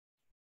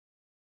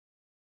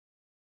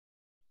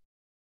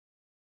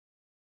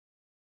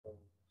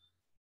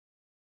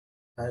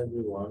Hi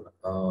everyone.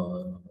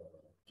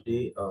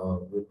 Today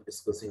we'll be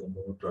discussing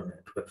about an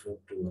introduction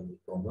to an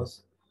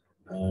e-commerce,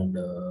 and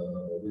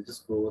we'll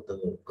just go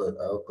with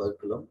our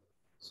curriculum.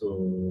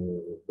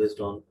 So based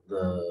on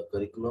the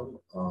curriculum,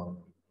 so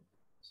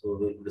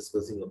we'll be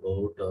discussing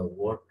about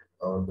what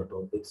are the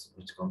topics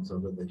which comes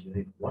under the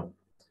unit one,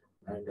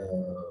 and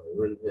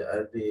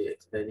I'll be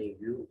explaining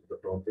you the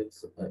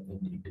topics in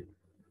detail.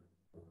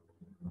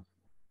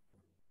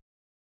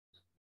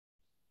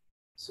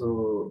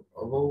 So,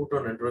 about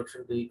an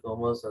introduction to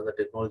e-commerce and the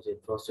technology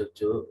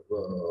infrastructure,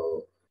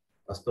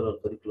 as per our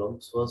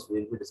curriculum, first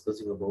we'll be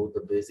discussing about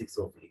the basics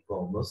of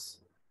e-commerce.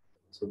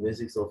 So,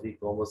 basics of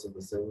e-commerce in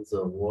the sense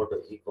of what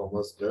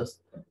e-commerce does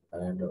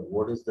and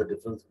what is the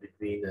difference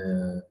between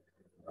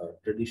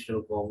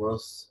traditional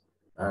commerce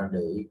and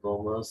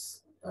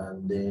e-commerce,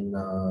 and then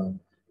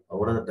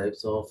what are the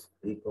types of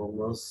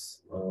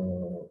e-commerce,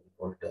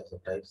 what types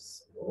of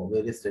types or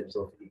various types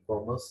of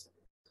e-commerce,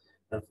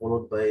 and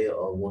followed by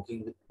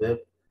working with web,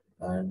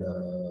 and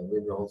we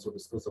will also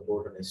discuss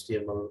about an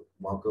HTML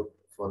markup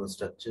for the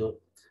structure,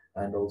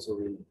 and also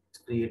we'll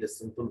create a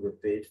simple web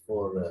page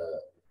for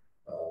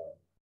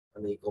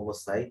an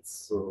e-commerce site.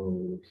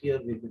 So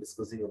here we'll be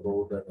discussing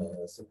about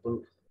a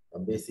simple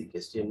basic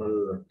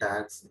HTML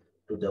tags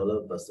to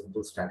develop a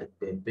simple static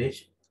web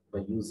page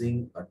by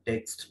using a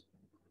text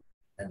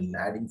and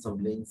adding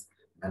some links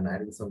and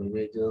adding some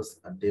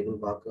images and table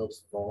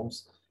markups,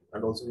 forms,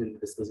 and also we'll be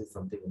discussing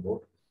something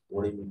about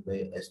what I mean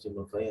by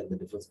HTML5 and the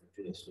difference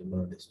between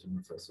HTML and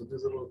HTML5. So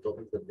these are all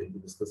topics that we'll be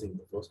discussing in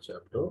the first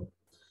chapter.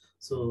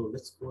 So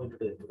let's go into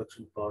the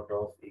introduction part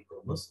of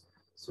e-commerce.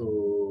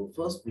 So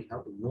first we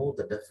have to know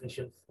the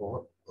definition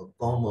for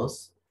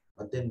commerce,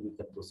 and then we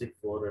can proceed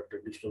for a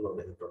traditional or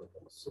electronic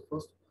commerce. So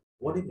first,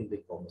 what do you mean by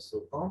commerce?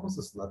 So commerce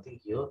is nothing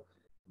here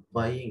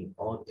buying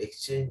or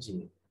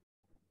exchanging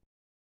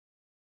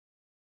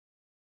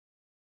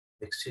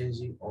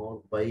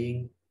or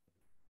buying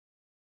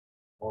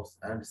or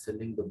and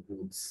selling the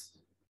goods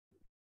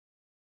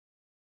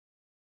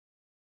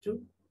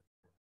to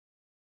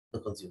the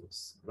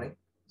consumers, right?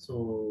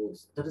 So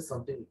that is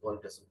something we call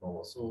it as a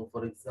commerce. So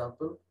for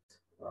example,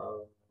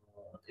 uh,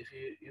 if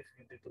you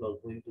people are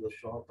going to the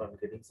shop and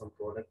getting some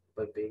product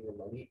by paying the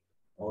money,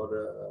 or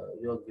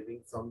you are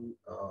giving some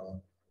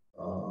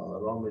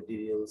raw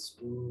materials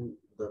to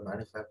the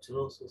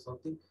manufacturers or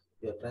something,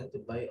 you are trying to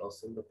buy or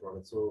sell the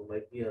product. So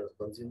might be a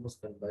consumers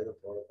can buy the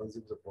product,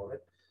 consume the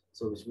product.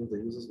 So which means the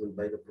users will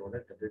buy the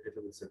product and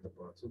retailer will sell the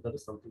product. So that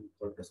is something we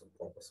call it as a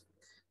commerce.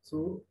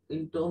 So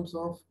in terms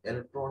of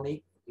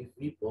electronic, if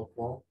we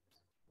perform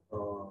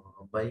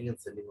buying and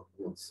selling of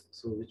goods.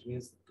 So which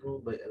means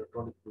through by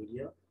electronic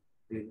media,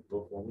 we'll be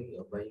performing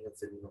a buying and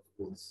selling of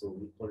goods. So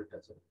we call it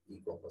as an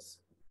e-commerce.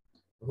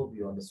 I hope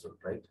you understood,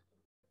 right?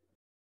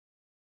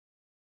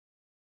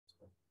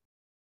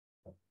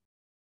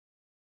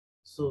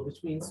 So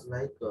which means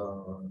like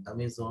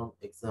Amazon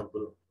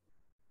example,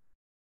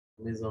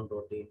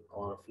 Amazon.in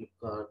or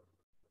Flipkart.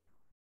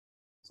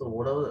 So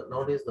whatever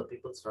nowadays the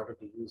people started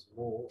to use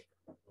more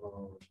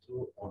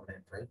through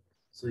online, right?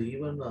 So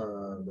even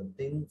the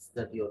things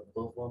that you're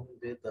performing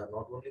with are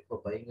not only for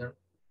buying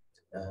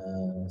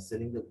and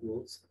selling the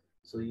goods.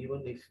 So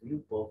even if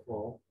you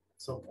perform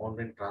some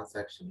online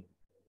transaction,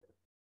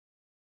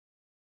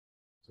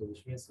 so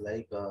which means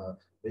like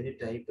when you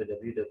type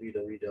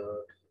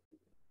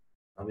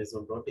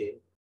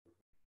www.amazon.in,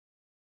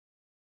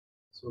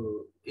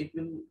 so it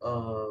will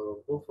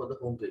go for the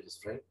home pages,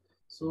 right?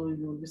 So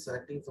you will be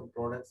selecting some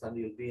products and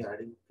you'll be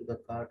adding to the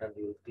cart and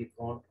you will click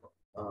on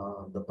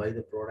the buy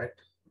the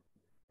product,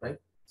 right?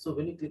 So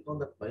when you click on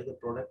that buy the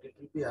product, it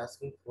will be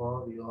asking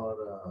for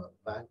your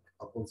bank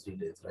accounts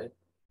details, right?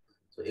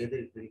 So either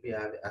it will be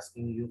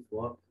asking you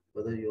for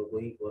whether you're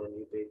going for a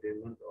new pay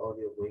payment, or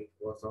you're going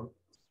for some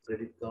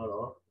credit card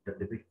or the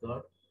debit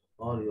card,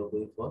 or you're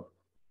going for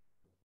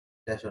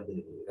cash on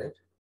delivery, right?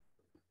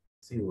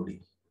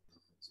 COD.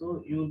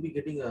 So you will be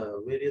getting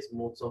various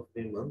modes of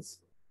payments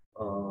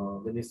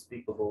when you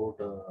speak about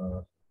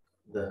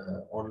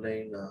the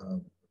online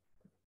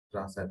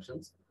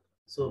transactions.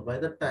 So by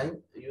the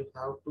time you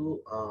have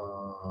to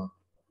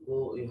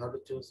you have to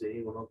choose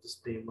any one of this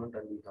payment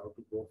and you have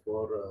to go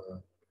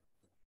for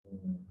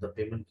the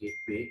payment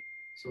gateway.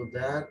 So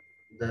there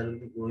will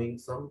be going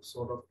some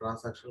sort of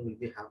transaction will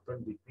be happen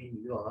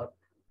between your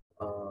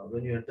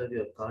when you enter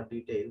your card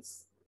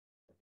details.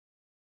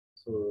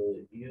 So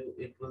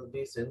it will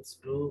be sent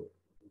to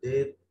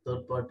their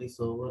third party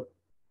server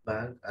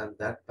bank, and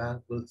that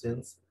bank will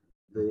send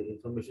the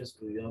information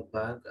to your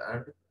bank,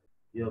 and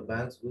your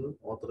banks will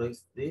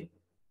authorize the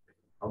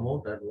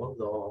amount, and once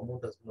the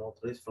amount has been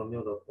authorized from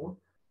your account,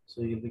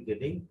 so you'll be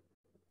getting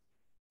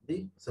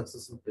the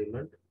successful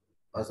payment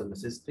as a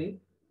message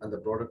screen, and the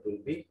product will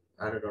be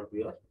added onto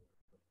your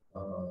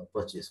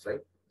purchase,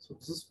 right? So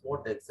this is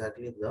what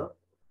exactly the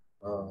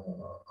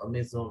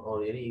Amazon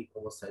or any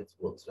e-commerce sites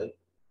works, right?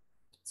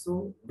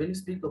 So when you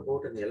speak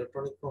about an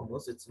electronic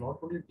commerce, it's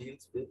not only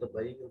deals with the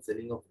buying and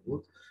selling of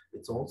goods,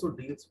 it also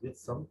deals with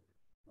some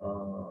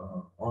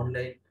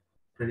online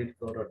credit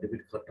card or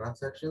debit card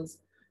transactions,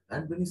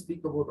 And when you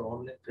speak about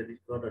online credit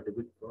card or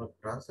debit card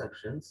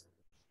transactions,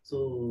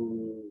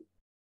 so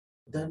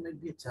there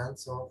might be a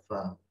chance of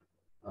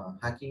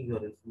hacking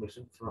your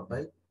information from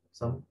by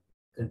some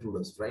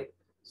intruders, right?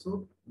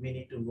 So we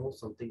need to know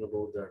something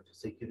about the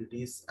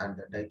securities and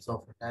the types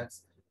of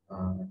attacks,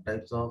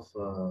 types of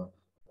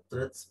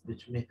threats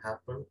which may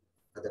happen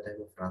at the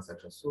time of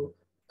transaction. So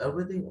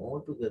everything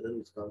all together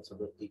which comes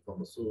under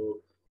e-commerce. So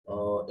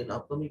in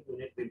upcoming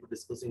unit, we'll be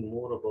discussing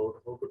more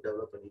about how to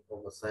develop an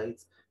e-commerce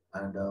sites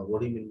and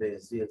what do you mean by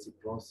SDLC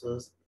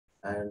process,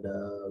 and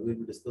we'll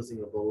be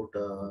discussing about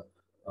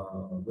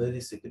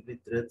various security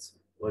threats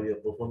while you're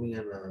performing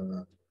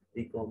an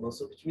e-commerce.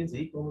 So which means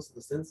e-commerce in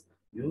the sense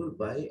you will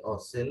buy or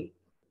sell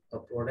a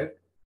product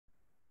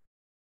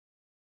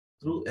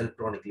through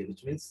electronically,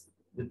 which means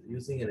with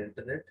using an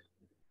internet,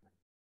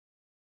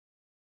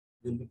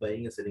 you'll be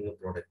buying and selling a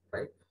product,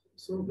 right?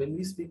 So when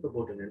we speak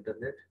about an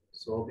internet,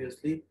 so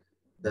obviously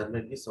there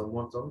might be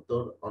someone, some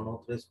third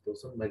unauthorized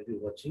person might be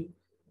watching,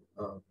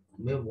 uh,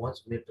 may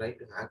try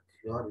to hack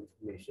your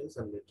informations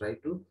and may try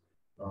to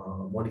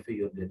modify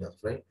your data,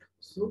 right?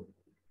 So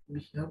we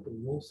have to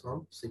know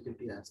some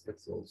security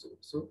aspects also.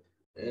 So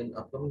in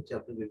upcoming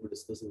chapter, we'll be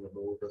discussing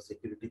about the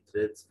security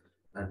threats,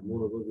 and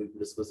moreover, we'll be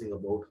discussing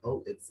about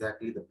how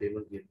exactly the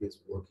payment gateway is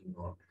working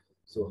on.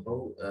 So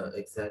how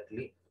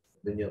exactly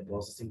when you're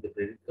processing the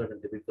credit card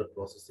and debit card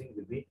processing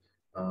will be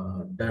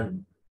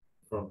done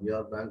from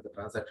your bank, the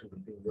transaction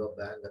between your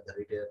bank and the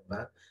retail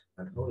bank,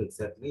 and how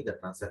exactly the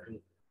transaction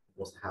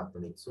was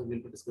happening. So we'll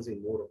be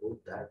discussing more about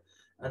that,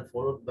 and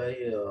followed by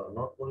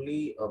not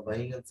only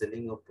buying and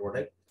selling a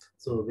product.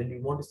 So when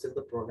you want to sell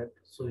the product,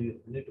 so you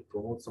need to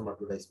promote some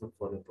advertisement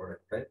for your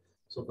product, right?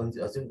 So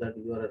assume that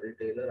you are a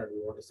retailer and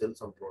you want to sell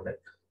some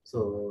product.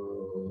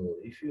 So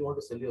if you want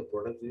to sell your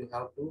product, you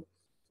have to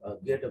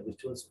get a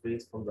visual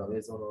space from the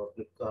Amazon or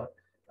Flipkart,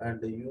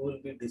 and you will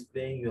be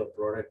displaying your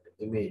product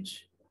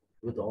image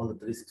with all the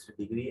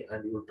 360-degree,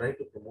 and you will try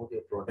to promote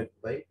your product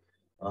by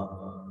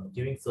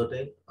giving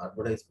certain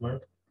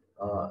advertisement.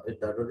 The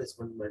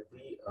advertisement might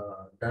be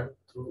done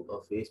through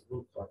a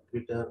Facebook or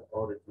Twitter,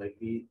 or it might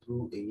be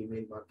through a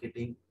email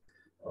marketing.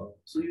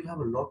 So you have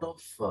a lot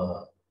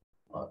of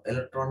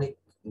electronic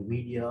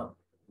media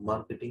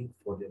marketing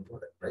for your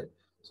product, right?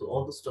 So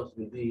all the stuff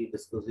we'll be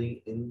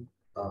discussing in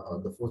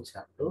the fourth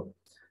chapter,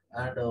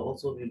 and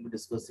also we'll be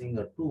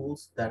discussing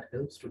tools that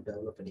helps to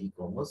develop an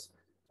e-commerce,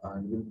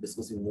 and we'll be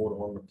discussing more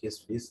on the case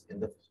studies in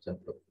the fifth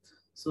chapter.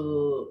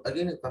 So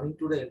again, coming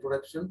to the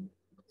introduction,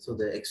 so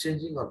the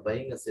exchanging or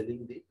buying and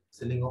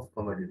selling of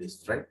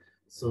commodities, right?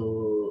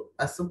 So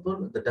as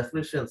simple the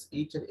definitions,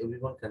 each and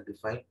everyone can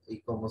define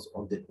e-commerce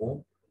on their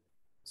own.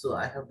 So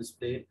I have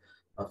displayed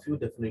a few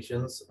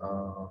definitions,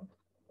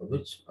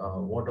 which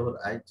whatever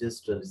I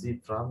just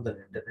received from the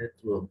internet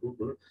through a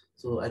Google.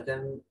 So I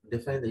can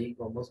define the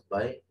e-commerce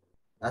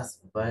as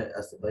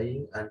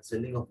buying and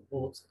selling of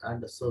goods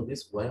and a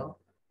service via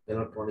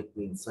electronic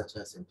means such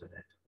as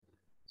internet.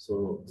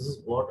 So this is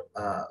what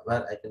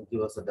where I can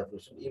give us a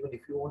definition. Even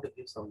if you want to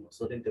give some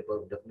certain type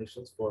of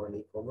definitions for an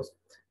e-commerce,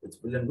 it's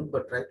brilliant good,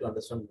 but try to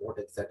understand what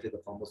exactly the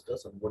commerce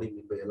does and what do you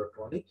mean by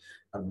electronic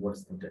and what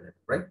is internet,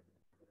 right?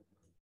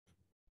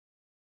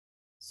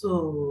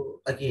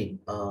 So again,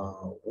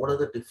 what are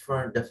the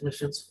different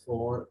definitions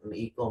for an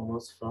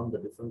e-commerce from the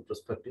different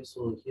perspectives?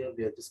 So here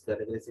we are just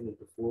categorizing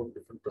into four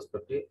different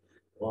perspectives.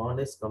 One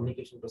is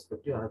communication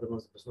perspective, another one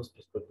is business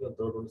perspective, and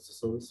third one is the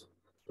service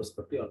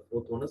perspective, and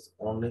fourth one is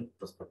online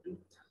perspective.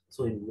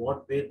 So in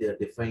what way they are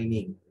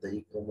defining the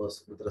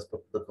e-commerce with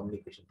respect to the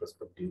communication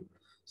perspective?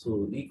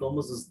 So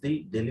e-commerce is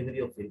the delivery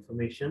of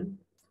information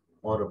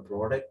or a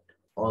product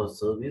or a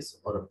service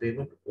or a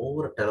payment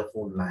over a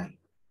telephone line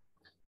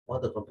or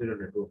the computer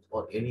network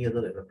or any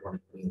other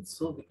electronic means.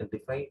 So we can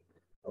define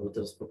with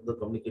respect to the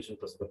communication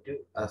perspective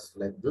as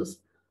like this.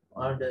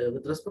 And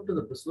with respect to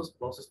the business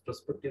process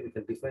perspective, we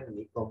can define an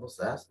e-commerce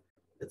as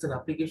it's an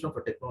application of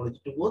a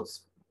technology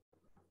towards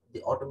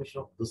the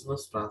automation of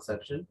business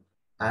transaction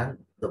and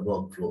the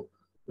workflow.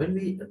 When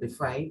we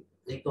define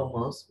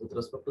e-commerce with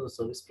respect to the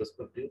service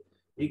perspective,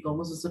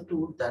 e-commerce is a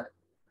tool that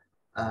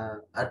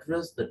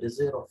address the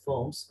desire of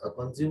firms,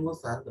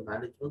 consumers, and the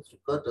management to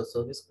cut the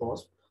service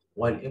cost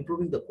while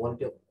improving the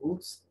quality of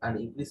goods and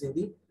increasing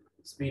the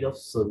speed of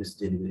service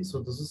delivery. So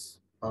this is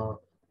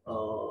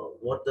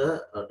what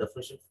the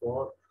definition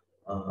for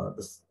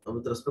this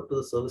with respect to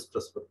the service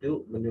perspective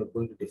when you are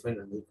going to define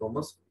an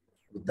e-commerce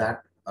with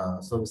that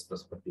service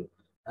perspective.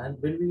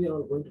 And when we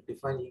are going to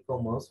define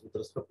e-commerce with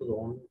respect to the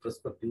online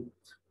perspective,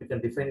 we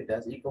can define it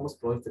as e-commerce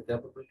provides the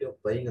capability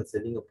of buying and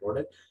selling a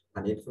product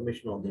and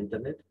information on the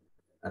internet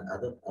and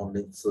other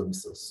online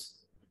services.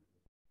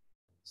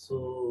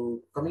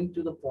 So coming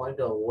to the point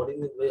of what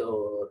in the way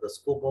the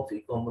scope of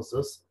e-commerce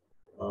is,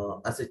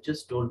 as I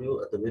just told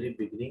you at the very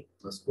beginning,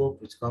 the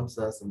scope which comes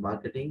as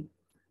marketing,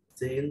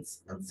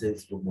 sales, and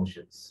sales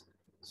promotions.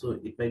 So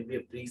it might be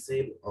a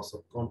pre-sale or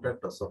subcontract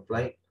or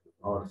supply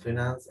or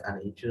finance and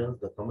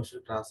insurance, the commercial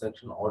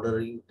transaction,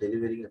 ordering,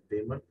 delivering, and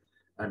payment,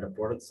 and the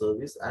product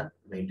service and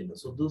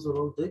maintenance. So those are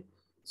all the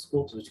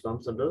scopes which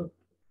comes under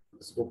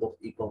scope of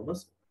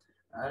e-commerce.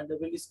 And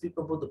when we speak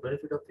about the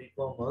benefit of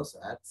e-commerce,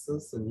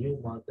 access a new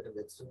market and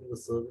extending the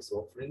service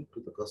offering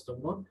to the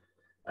customer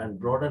and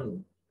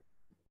broaden.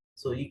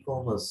 So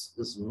e-commerce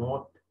is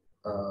not,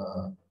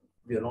 uh,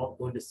 we are not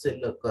going to sell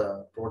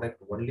a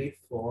product only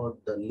for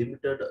the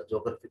limited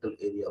geographical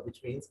area,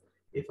 which means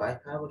if I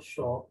have a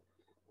shop,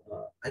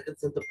 I can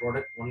sell the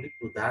product only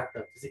to that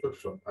physical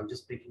shop. I'm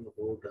just speaking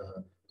about.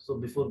 So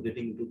before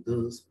getting to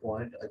this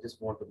point, I just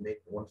want to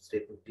make one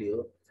statement clear.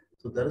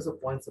 So there is a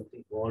point,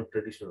 something called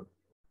traditional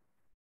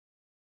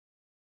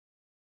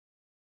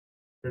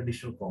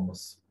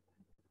commerce,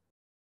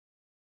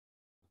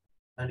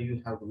 and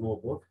you have to know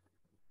about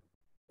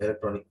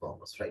electronic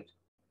commerce, right?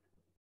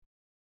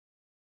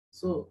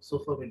 So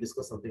far we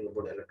discussed something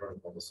about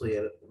electronic commerce. So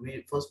yeah,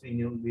 we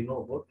know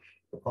about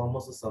the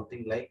commerce is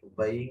something like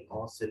buying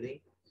or selling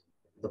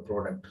the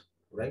product,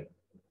 right?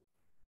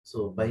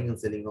 So buying and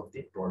selling of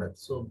the product.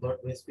 So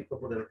but when we speak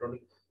about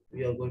electronic,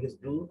 we are going to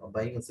do a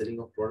buying and selling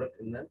of product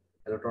in an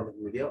electronic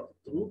media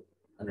through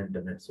an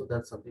internet. So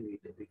that's something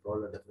we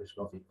call a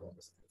definition of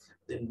e-commerce.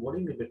 Then what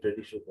do you mean by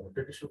traditional commerce?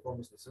 Traditional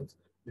commerce in the sense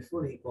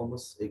before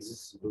e-commerce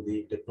exists to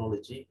the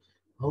technology,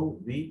 how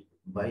we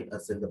buy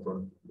and sell the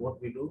product.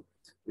 What we do,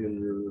 we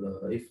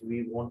will if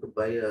we want to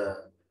buy a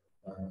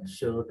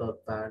shirt or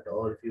pant,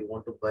 or if you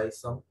want to buy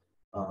some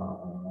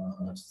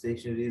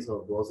stationaries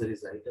or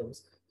groceries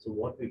items. So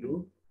what we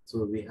do,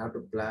 so we have to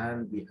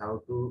plan, we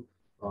have to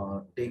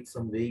take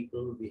some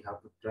vehicle, we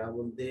have to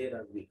travel there,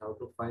 and we have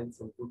to find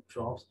some good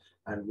shops,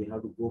 and we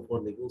have to go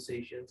for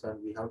negotiations, and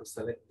we have to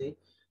select the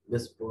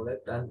best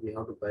product, and we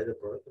have to buy the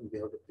product, and we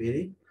have to pay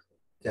the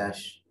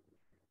cash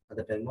at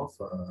the time of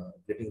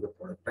getting the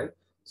product, right?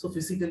 So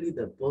physically,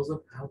 the person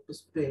have to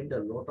spend a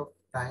lot of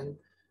time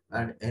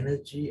and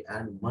energy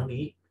and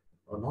money,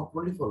 not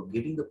only for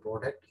getting the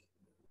product,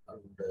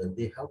 and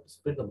they have to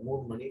spend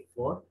more money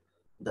for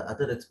the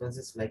other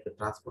expenses like the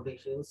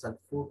transportations and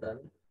food and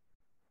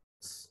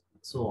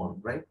so on,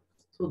 right?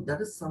 So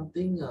that is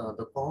something,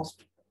 the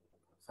cost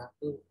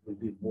factor will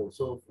be more.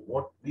 So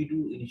what we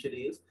do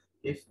initially is,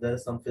 if there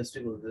is some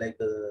festival like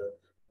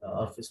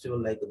a festival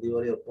like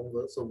Diwali or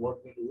Pongal, so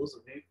what we do is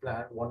we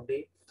plan one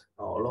day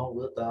along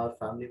with our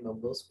family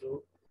members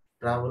to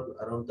travel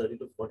around 30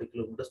 to 40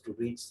 kilometers to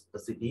reach the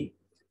city.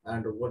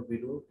 And what we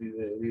do, we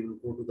will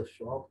go to the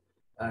shop,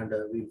 and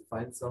we'll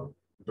find some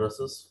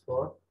dresses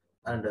for,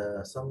 and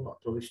some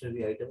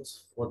provisionary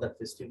items for that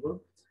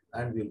festival,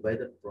 and we'll buy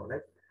that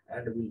product,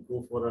 and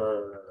we'll go for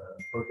a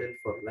hotel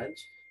for lunch,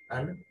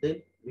 and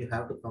then we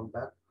have to come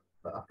back.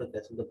 After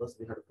catching the bus,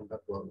 we have to come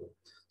back to our room.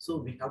 So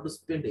we have to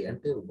spend the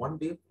entire one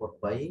day for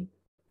buying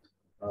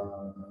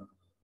uh,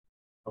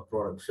 a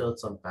product,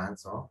 shirts and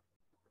pants, or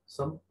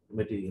some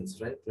materials,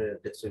 right?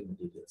 Textile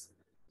materials.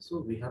 So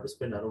we have to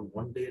spend around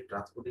one day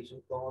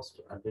transportation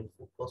cost and then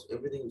food cost,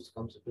 everything which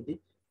comes into the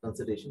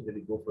consideration when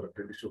we go for a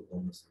traditional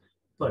commerce.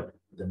 But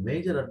the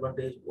major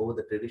advantage over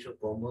the traditional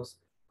commerce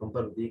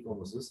compared with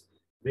e-commerce is,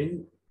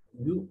 when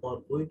you are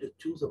going to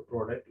choose a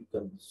product, you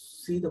can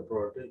see the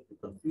product, you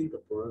can feel the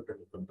product, and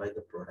you can buy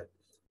the product.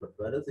 But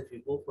whereas if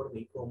you go for an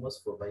e-commerce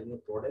for buying a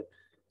product,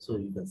 so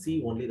you can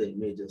see only the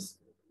images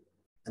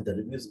and the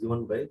reviews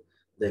given by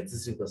the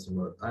existing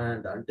customer,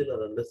 and until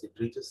or unless it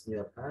reaches in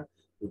your hand,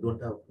 you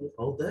don't have clue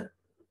how the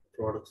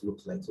products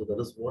looks like. So that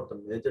is what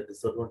the major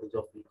disadvantage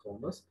of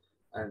e-commerce.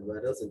 And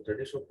whereas in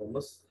traditional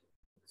commerce,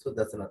 so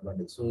that's an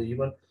advantage. So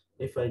even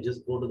if I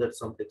just go to that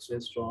some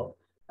textile shop,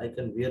 I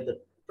can wear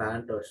the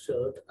pant or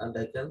shirt, and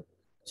I can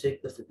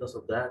check the fitness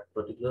of that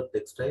particular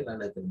textile,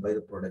 and I can buy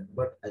the product.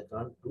 But I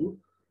can't do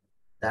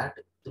that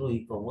through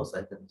e-commerce.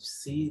 I can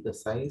see the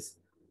size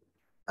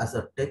as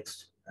a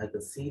text, I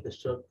can see the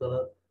shirt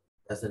color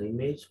as an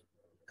image,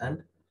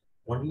 and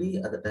only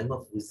at the time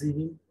of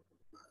receiving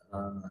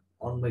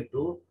on my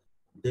door,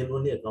 then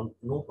only I come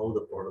to know how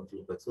the product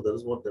looks like. So that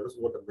is what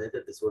the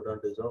major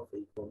disadvantage of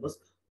e-commerce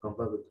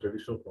compared with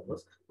traditional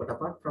commerce. But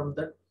apart from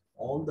that,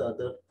 all the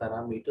other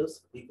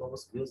parameters,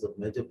 e-commerce gives the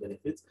major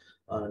benefits.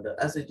 And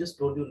as I just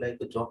told you, like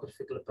the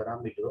geographical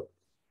parameter,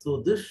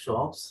 so these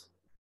shops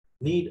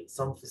need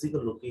some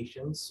physical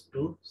locations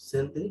to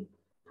sell the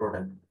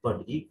product.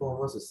 But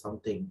e-commerce is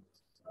something,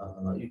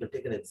 you can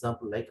take an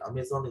example like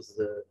Amazon is,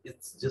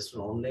 it's just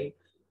an online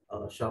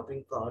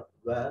shopping cart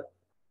where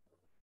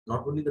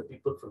not only the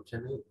people from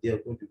Chennai, they are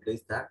going to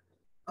place that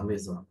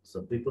Amazon.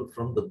 So people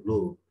from the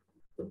globe,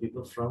 the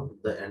people from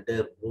the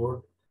entire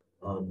world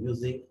are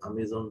using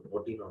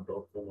Amazon.in or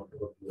 .com or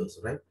 .us,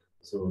 right?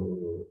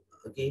 So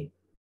again,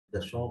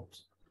 the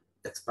shops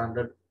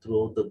expanded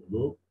throughout the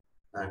globe,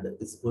 and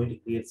it's going to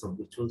create some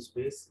virtual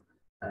space.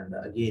 And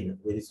again,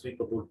 when you speak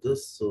about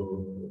this,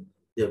 so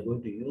they are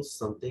going to use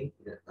something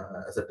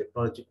as a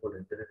technology called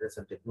internet as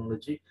a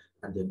technology,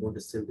 and they're going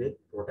to sell their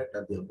product,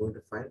 and they're going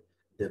to find,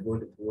 they're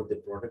going to promote the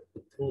product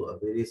through a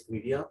various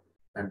media,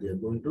 and they're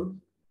going to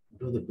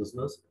do the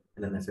business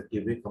in an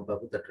effective way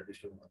compared with the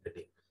traditional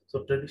marketing.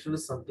 So traditional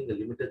is something a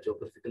limited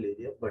geographical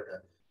area, but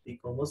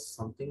e-commerce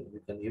something we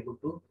can able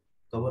to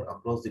cover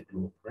across the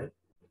globe, right?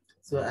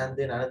 So, and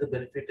then another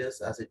benefit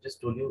is, as I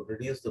just told you,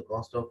 reduce the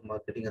cost of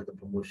marketing and the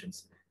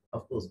promotions.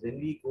 Of course, when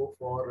we go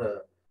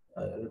for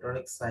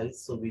electronic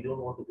sites, so we don't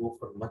want to go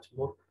for much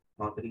more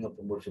marketing and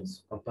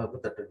promotions compared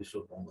with the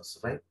traditional commerce,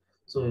 right?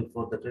 So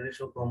for the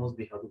traditional commerce,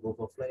 we have to go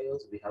for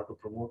flyers, we have to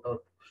promote our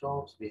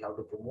shops, we have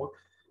to promote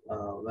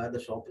where the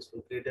shop is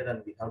located,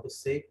 and we have to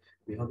say,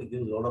 we have to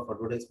give a lot of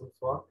advertisement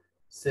for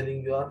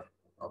selling your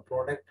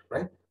product,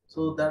 right?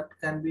 So that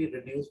can be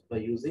reduced by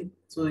using.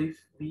 So if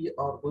we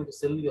are going to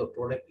sell your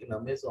product in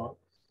Amazon,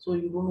 so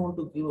you don't want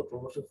to give a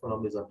promotion for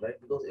Amazon,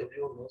 right? Because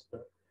everyone knows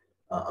that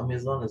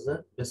Amazon is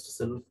the best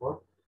seller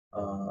for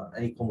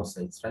e-commerce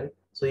sites, right?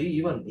 So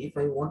even if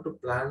I want to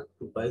plan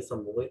to buy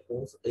some mobile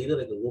phones, either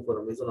I can go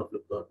for Amazon or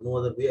Flipkart. No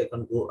other way I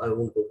can go. I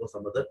won't go for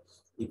some other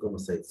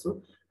e-commerce sites.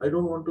 So I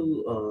don't want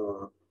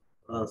to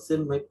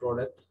sell my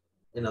product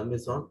in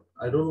Amazon.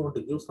 I don't want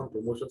to give some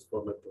promotions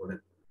for my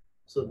product.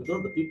 So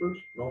because the people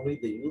normally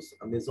they use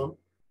Amazon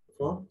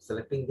for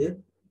selecting their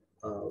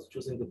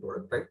choosing the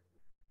product, right?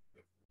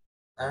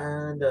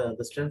 And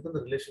the strengthen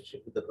the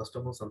relationship with the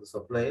customers and the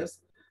suppliers,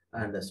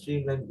 and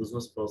streamline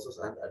business process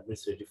and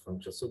administrative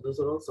functions. So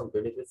those are all some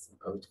benefits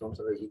which comes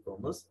under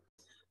e-commerce.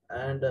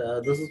 And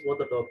this is what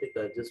the topic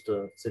I just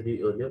said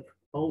earlier,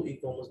 how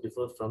e-commerce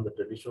differs from the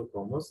traditional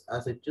commerce.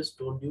 As I just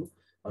told you,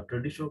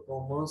 traditional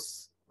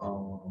commerce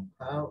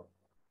have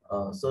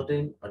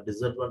certain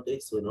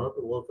disadvantage. So in order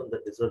to work on the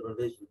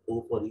disadvantage, we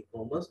go for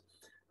e-commerce.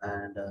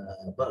 And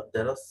but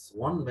there is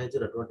one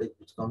major advantage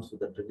which comes with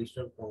the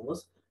traditional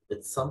commerce.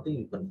 It's something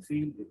you can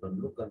feel, you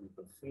can look, and you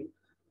can feel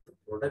the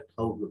product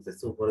how it looks like.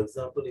 So for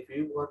example, if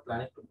you are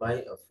planning to buy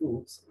a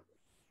foods,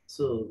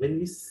 so when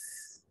we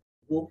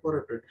go for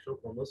a traditional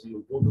commerce,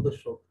 you go to the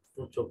shop,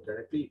 fruit shop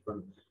directly. You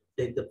can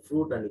take the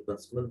fruit and you can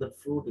smell the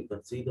fruit. You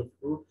can see the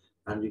fruit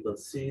and you can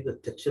see the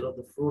texture of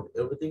the fruit.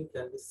 Everything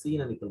can be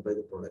seen and you can buy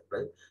the product,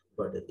 right?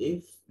 But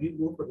if you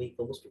go for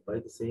e-commerce to buy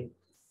the same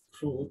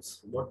fruits,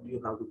 what do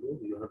you have to do?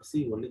 You have to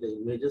see only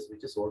the images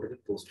which is already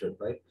posted,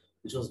 right?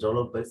 Which was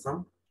developed by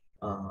some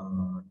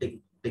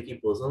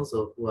techie persons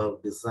who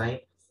have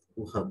designed,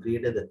 who have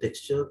created the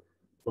texture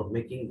for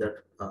making that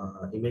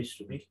image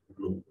to be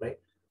blue, right?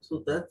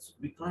 So that's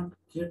we can't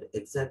get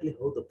exactly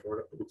how the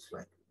product looks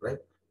like, right?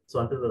 So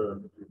until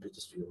it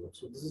reaches to you.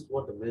 So this is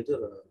what the major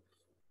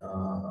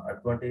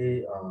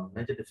advantage,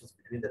 major difference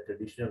between the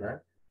traditional and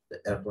the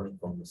electronic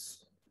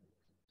commerce.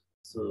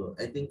 So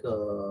I think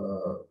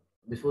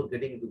before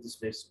getting into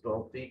this next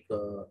topic,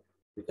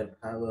 we can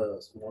have a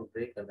small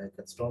break and I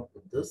can stop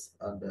with this.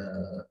 And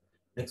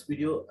next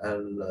video,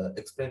 I'll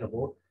explain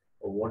about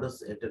what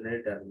is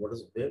internet and what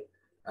is web.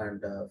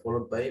 And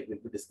followed by, we'll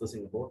be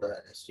discussing about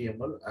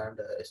HTML and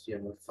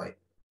HTML5.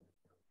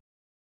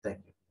 Thank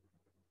you.